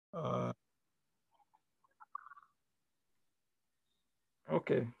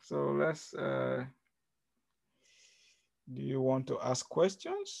Okay, so let's, do you want to ask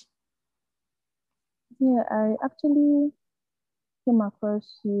questions? Yeah, I actually came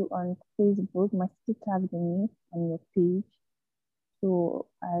across you on Facebook. My sister tagged me on your page. So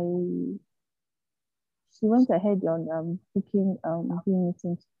she went ahead on booking Zoom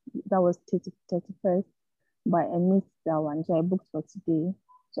meetings. That was 31st, but I missed that one. So I booked for today.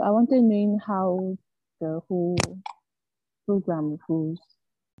 So I wanted knowing how the whole program goes.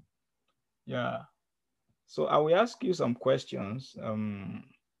 Yeah. So I will ask you some questions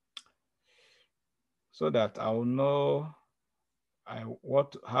so that I will know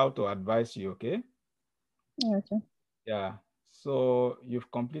how to advise you, okay? Okay. Yeah. So you've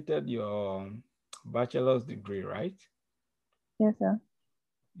completed your bachelor's degree, right? Yes, sir.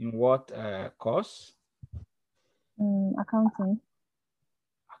 In what course? Accounting.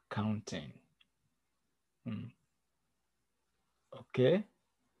 Accounting. Hmm. Okay.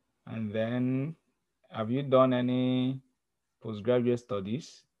 And then have you done any postgraduate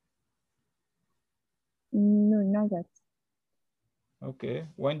studies? No, not yet. Okay.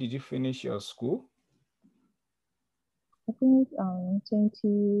 When did you finish your school? I think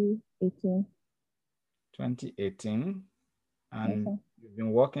 2018. 2018. Yes, And sir. you've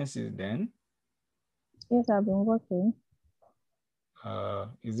been working since then. Yes, I've been working.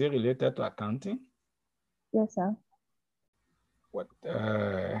 Is it related to accounting? Yes, sir. What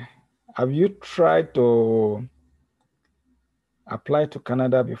have you tried to apply to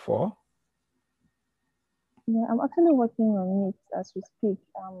Canada before? Yeah, I'm actually working on it as we speak.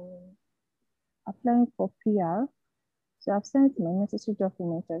 Applying for PR. So I've sent my necessary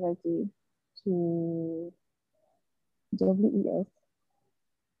documents already to WES.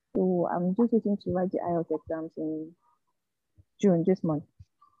 So I'm just waiting to write the IELTS exams in June this month.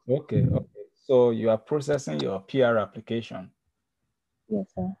 Okay, okay. So you are processing your PR application. Yes,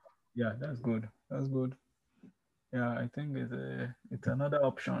 sir. Yeah, that's good. That's good. Yeah, I think it's another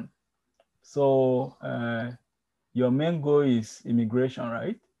option. So your main goal is immigration,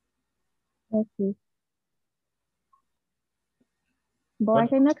 right? Okay. But I What?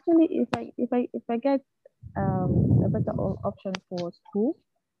 can actually, if I get a better option for school,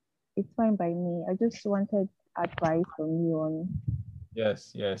 it's fine by me. I just wanted advice from you on.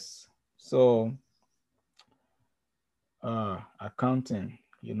 Yes, yes. So accounting,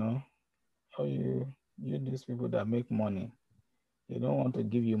 how you these people that make money, they don't want to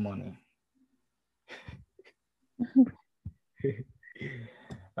give you money.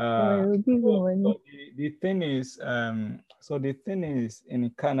 Well, Uh, it will give you money. the thing is in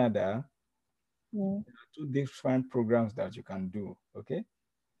Canada, Yeah. there are two different programs that you can do. Okay,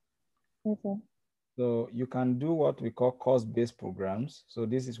 Yes, sir. so you can do what we call course-based programs. So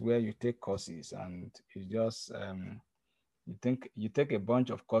this is where you take courses and you just you take a bunch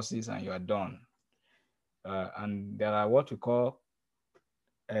of courses and you are done. And there are what we call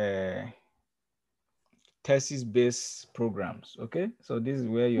uh, thesis-based programs. Okay, so this is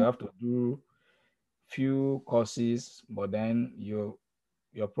where you have to do few courses, but then your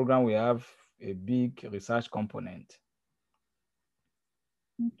program will have a big research component.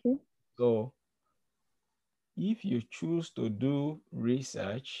 Okay. So if you choose to do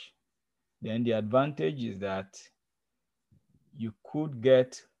research, then the advantage is that you could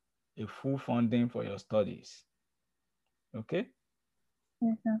get a full funding for your studies. Okay.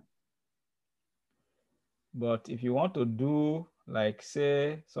 Yes, sir. But if you want to do, like,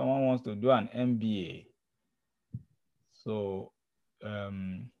 say, someone wants to do an MBA, so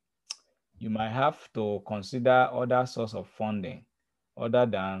you might have to consider other source of funding other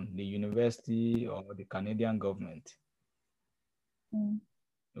than the university or the Canadian government. Mm.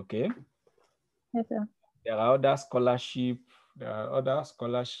 Okay. Yes, sir. There are other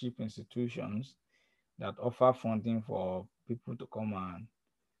scholarship institutions that offer funding for people to come and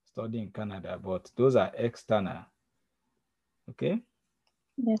study in Canada, but those are external. Okay.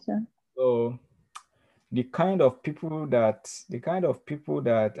 Yes, sir. So the kind of people that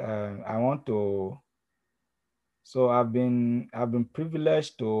I want to, so I've been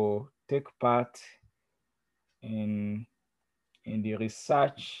privileged to take part in the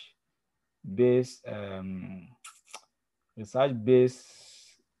based um, research-based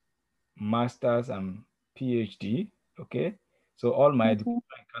masters and PhD. Okay, so all my Okay. education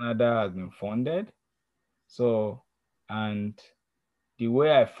in Canada has been funded. So, and the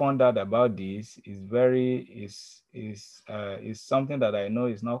way I found out about this is something that I know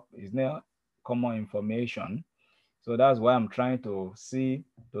is not common information. So that's why I'm trying to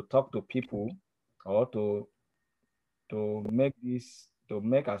talk to people or to make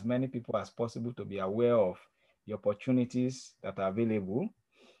as many people as possible to be aware of the opportunities that are available,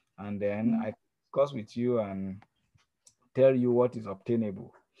 and then I discuss with you and tell you what is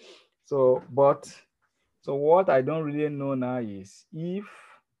obtainable. So what I don't really know now is if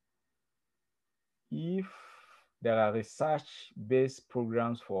there are research-based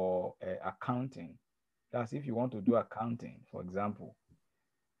programs for accounting. That's if you want to do accounting, for example.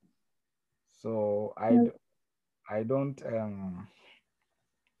 So I don't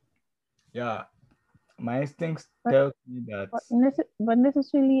yeah, my instincts tell me that. But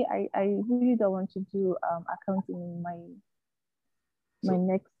necessarily, I really don't want to do accounting in my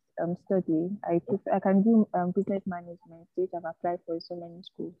next study. I can do business management, which I've applied for in so many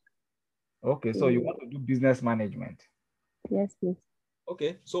schools. Okay, so you want to do business management? Yes, please.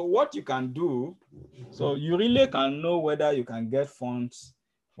 Okay, so what you can do, so you really can know whether you can get funds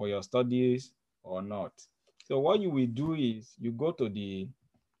for your studies or not. So what you will do is you go to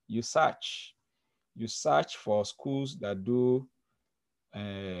you search for schools that do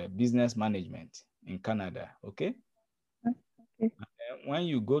business management in Canada, okay? Okay. When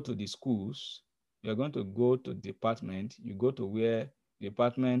you go to the schools, you're going to go to department, you go to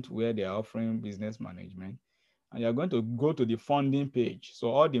department where they are offering business management, and you're going to go to the funding page. So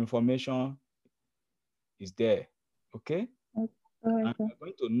all the information is there, okay? Okay. And you're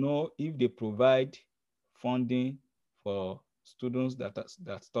going to know if they provide funding for students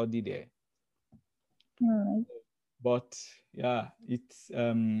that study there. All right. But yeah, it's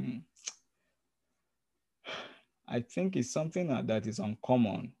I think it's something that is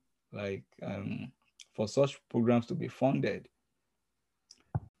uncommon, like for such programs to be funded.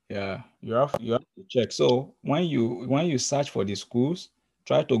 Yeah, you have to check. So when you search for the schools,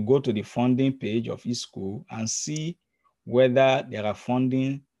 try to go to the funding page of each school and see whether there are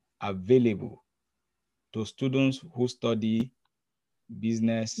funding available to students who study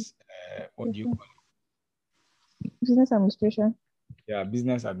business. What do you call it? Business administration. Yeah,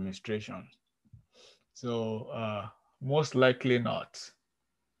 business administration. So most likely not.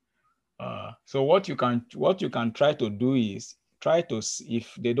 So what you can try to do is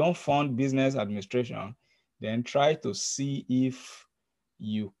if they don't fund business administration, then try to see if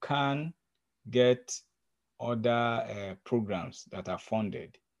you can get other programs that are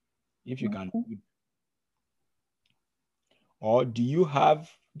funded. If you can, or do you have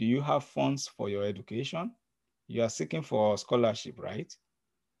funds for your education? You are seeking for scholarship, right?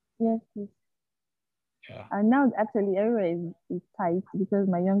 Yes, please. Yeah. And now actually everywhere is tight because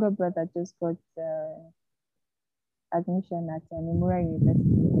my younger brother just got admission at Memorial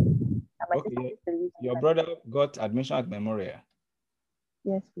University. Okay. Your brother got admission at Memorial?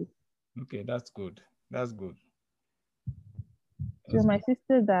 Yes, please. Okay, that's good. That's good. So my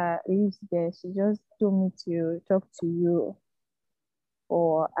sister that lives there, she just told me to talk to you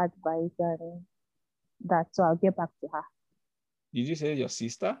for advice and that, so I'll get back to her. Did you say your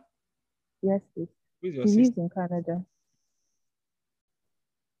sister? Yes, please. Who is your sister? She lives in Canada.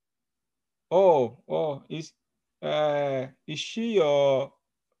 Oh, is she your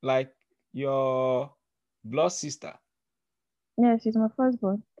blood sister? Yeah, she's my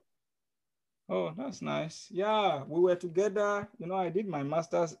firstborn. Oh, that's nice. Yeah, we were together. I did my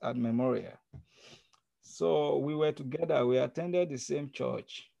master's at Memorial. So we were together. We attended the same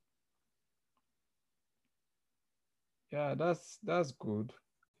church. Yeah, that's good.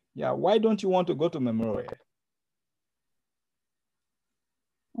 Yeah, why don't you want to go to Memorial?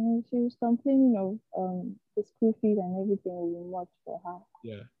 She was complaining of the school fees and everything will be much for her.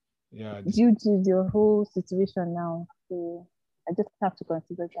 Yeah. Due to the whole situation now, so I just have to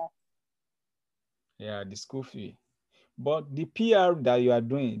consider that. Yeah, the school fee. But the PR that you are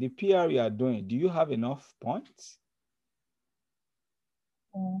doing, do you have enough points?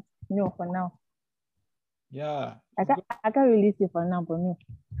 No, for now. Yeah. I can't really say for now, but no.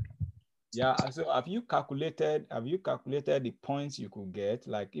 Yeah, so have you calculated the points you could get?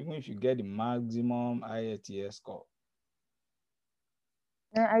 Like even if you get the maximum IELTS score?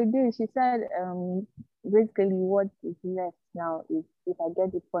 I did. She said basically what is left now is if I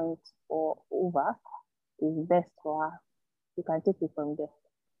get the points for over is best for her. You can take it from there.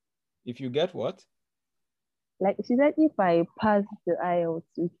 If you get what? Like she said, if I pass the IELTS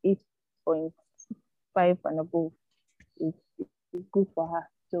with 8.5 and above, it's good for her.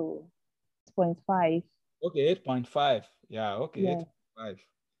 So 8.5. Okay, 8.5. Yeah, okay, yeah. 8.5.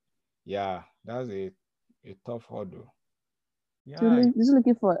 Yeah, that's a tough hurdle. Yeah. So just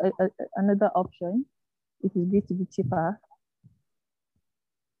looking for another option. It is going to be cheaper.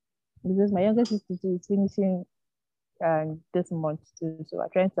 Because my younger sister is finishing this month too, so I'm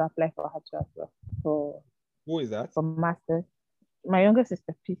trying to apply for her too as well. For who is that? For master's. My younger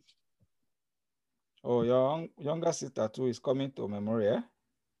sister, please. Oh, your younger sister too is coming to Memorial?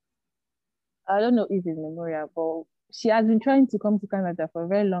 I don't know if it's Memorial, but she has been trying to come to Canada for a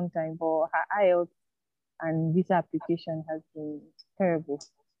very long time, but her IELTS and visa application has been terrible.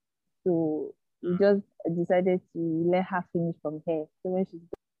 So we just decided to let her finish from here. So when she's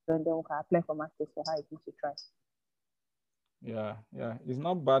done, then we can apply for masters for her again to try. Yeah, yeah. It's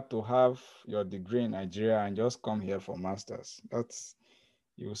not bad to have your degree in Nigeria and just come here for masters. That's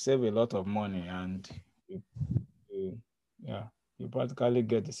you save a lot of money and yeah, you practically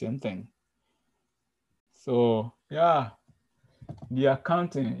get the same thing. So yeah, the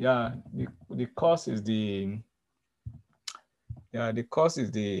accounting, yeah, the course is the course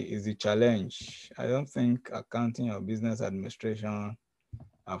is the challenge. I don't think accounting or business administration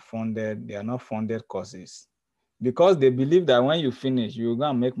are funded. They are not funded courses because they believe that when you finish, you're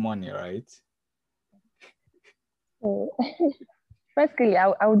gonna make money, right? So basically,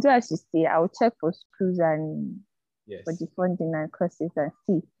 I'll do as you say. I'll check for schools and for Yes, the funding and courses and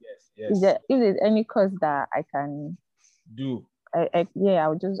see yes, if yes. there's any course that I can. Do Yeah,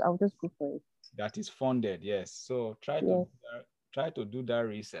 I'll just go for it. that is funded. Yes. So Yes. try to do that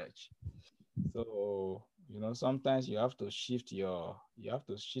research. So sometimes you have to shift your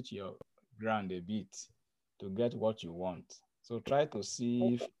ground a bit to get what you want. So try to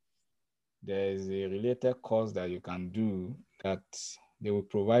see if there is a related course that you can do that they will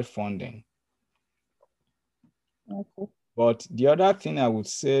provide funding. Okay. But the other thing I would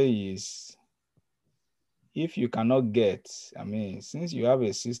say is if you cannot get, I mean, since you have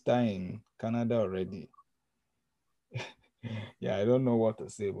a sister in Canada already, yeah, I don't know what to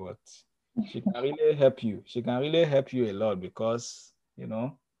say, but she can really help you. She can really help you a lot because,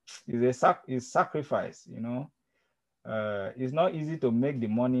 it's sacrifice, it's not easy to make the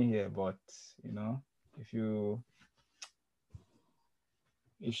money here, but, if you,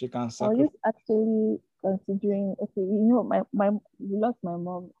 if she can I was sacrifice, just actually considering, okay, we lost my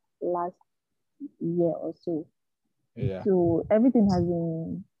mom last year or so. yeah, So everything has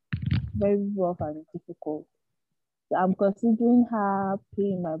been very rough and difficult. So I'm considering her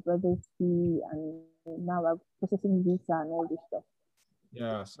paying my brother's fee and now I'm processing visa and all this stuff.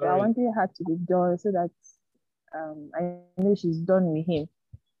 yeah, So I sorry, wanted her to be done so that I know she's done with him.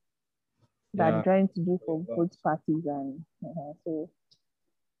 That I'm yeah, trying to do for both parties and so.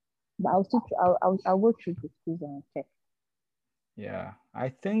 But I'll still I'll go through the schools and check. yeah, I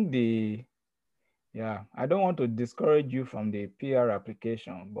think yeah, I don't want to discourage you from the PR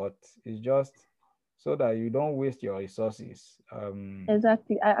application, but it's just so that you don't waste your resources.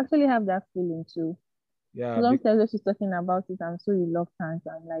 Exactly. I actually have that feeling too. Yeah, Sometimes when she's talking about it, I'm so reluctant.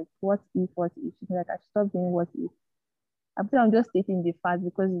 I'm like, what if, what if? She's like, I should stop doing what if. I'm just stating the fact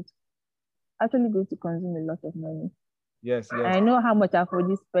because it's actually going to consume a lot of money. yes, And yes, I know how much I've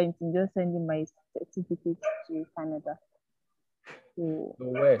already spent in just sending my certificate to Canada. So the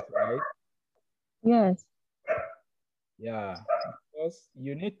West, right? yes. Yeah, because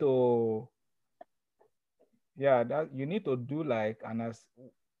you need to, yeah, that you need to do like, and as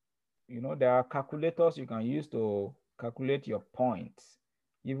there are calculators you can use to calculate your points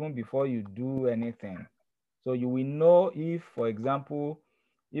even before you do anything. So you will know if, for example,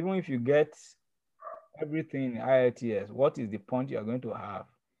 even if you get everything in IELTS, what is the point you are going to have?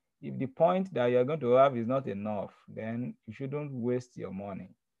 If the point that you're going to have is not enough, then you shouldn't waste your money.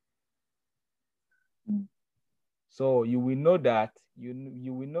 Mm. So you will know that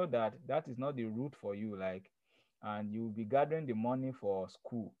you will know that that is not the route for you, like, and you will be gathering the money for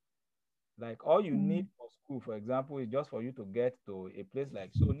school. Like all you need Mm. for school, for example, is just for you to get to a place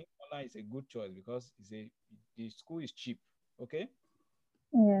like so. Newfoundland is a good choice because the school is cheap. Okay.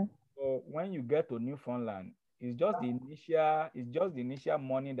 Yeah. So when you get to Newfoundland, it's just the initial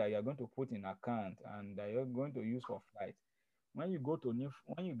money that you're going to put in account and that you're going to use for flight. When you get to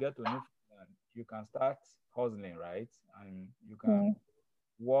Newfoundland, you can start hustling, right? And you can Yeah.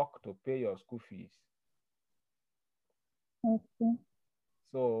 work to pay your school fees. Okay.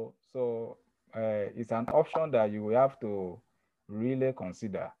 So it's an option that you will have to really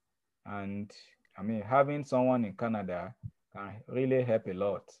consider. And I mean, having someone in Canada can really help a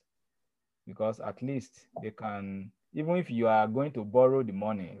lot because at least they can, even if you are going to borrow the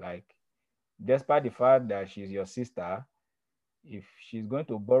money, like despite the fact that she's your sister, if she's going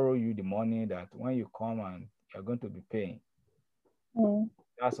to borrow you the money that when you come and you're going to be paying, Yeah.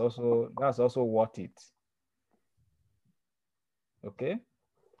 that's also worth it. Okay.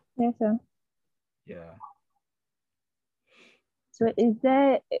 Yes, sir. Yeah. So is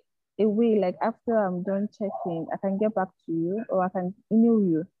there a way like after I'm done checking, I can get back to you or I can email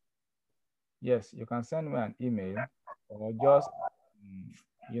you? Yes, you can send me an email or just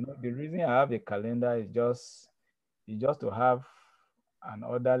You know, the reason I have a calendar is just to have an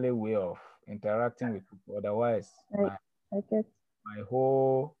orderly way of interacting with people. Otherwise, I I get. my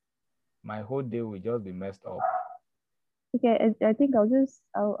whole my whole day will just be messed up. Okay, I think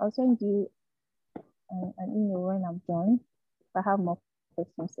I'll send you an email when I'm done. If I have more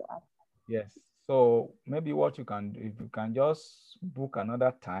questions to ask. Yes. So maybe what you can do, if you can just book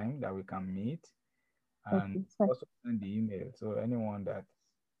another time that we can meet, and Okay, it's fine. also send the email. So anyone that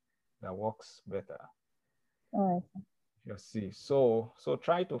works better. All right. Just see. So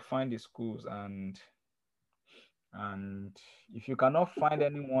try to find the schools, and if you cannot find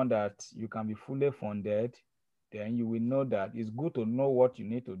anyone that you can be fully funded, then you will know that it's good to know what you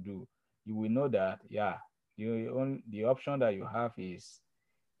need to do. You will know that, yeah, the option that you have is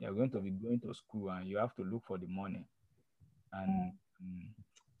you're going to be going to school and you have to look for the money. And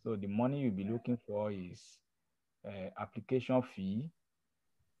so the money you'll be looking for is application fee,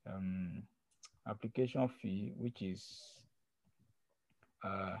 um, application fee,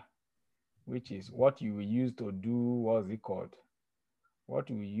 uh, which is what you will use to do, what's it called? What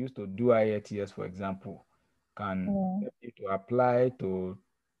we use to do IELTS, for example, can Yeah. help you to apply to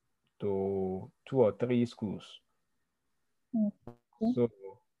 2 or 3 schools. Okay. So,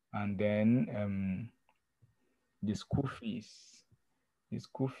 and then the school fees,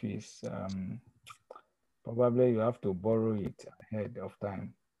 probably you have to borrow it ahead of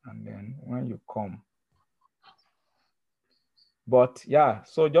time, and then when you come. But yeah,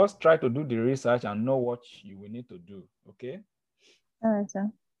 so just try to do the research and know what you will need to do. Okay. All right,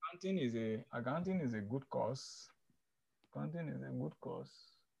 sir. Accounting is a good course. Accounting is a good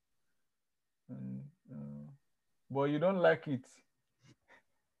course. And, but you don't like it.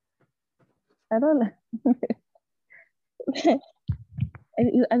 I don't like.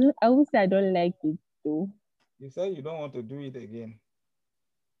 I would say I don't like it though. You said you don't want to do it again.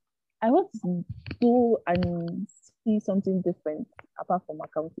 I want to go and see something different apart from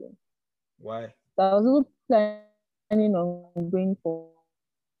accounting. Why? So I was also planning on going for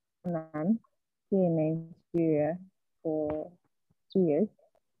Nan here in Nigeria for 2 years.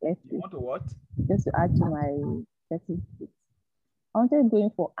 Let's You see, want to what? just to add to my certificate. I wanted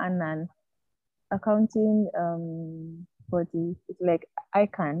going for Anan accounting body. It's like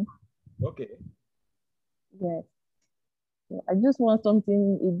ICANN. Okay. Yes. So I just want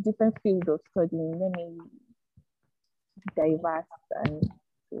something a different field of studying. Let me diverse and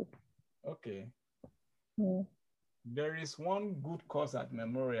so, Okay. yeah. There is one good course at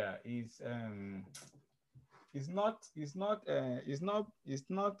Memorial. It's not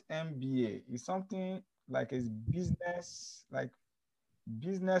MBA. It's something like a business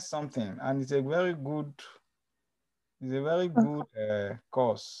something, and it's a very good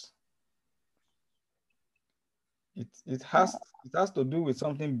course. It has to do with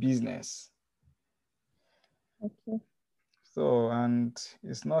something business. Okay. So, and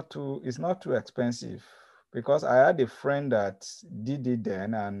it's not too expensive, because I had a friend that did it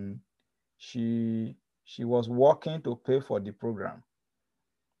then, and she was working to pay for the program.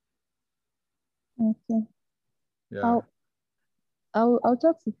 Okay. Yeah. I'll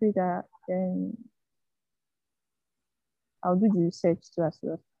talk to Frida, then I'll do the research too as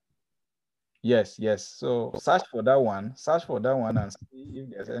well. Yes, yes. So search for that one and see if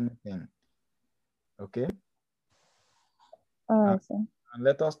there's anything. Okay. All And, right, sir. and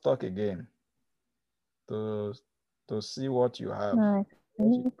let us talk again to to see what you All have. right. What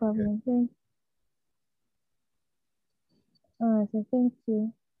you No get. problem. All right, sir. Thank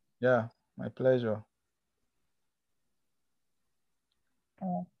you. Yeah, my pleasure.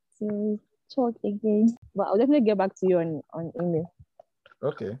 So we'll talk again. But I'll definitely get back to you on email.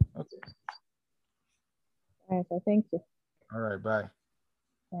 Okay. Okay. All right, sir. Thank you. All right. Bye.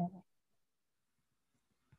 Bye.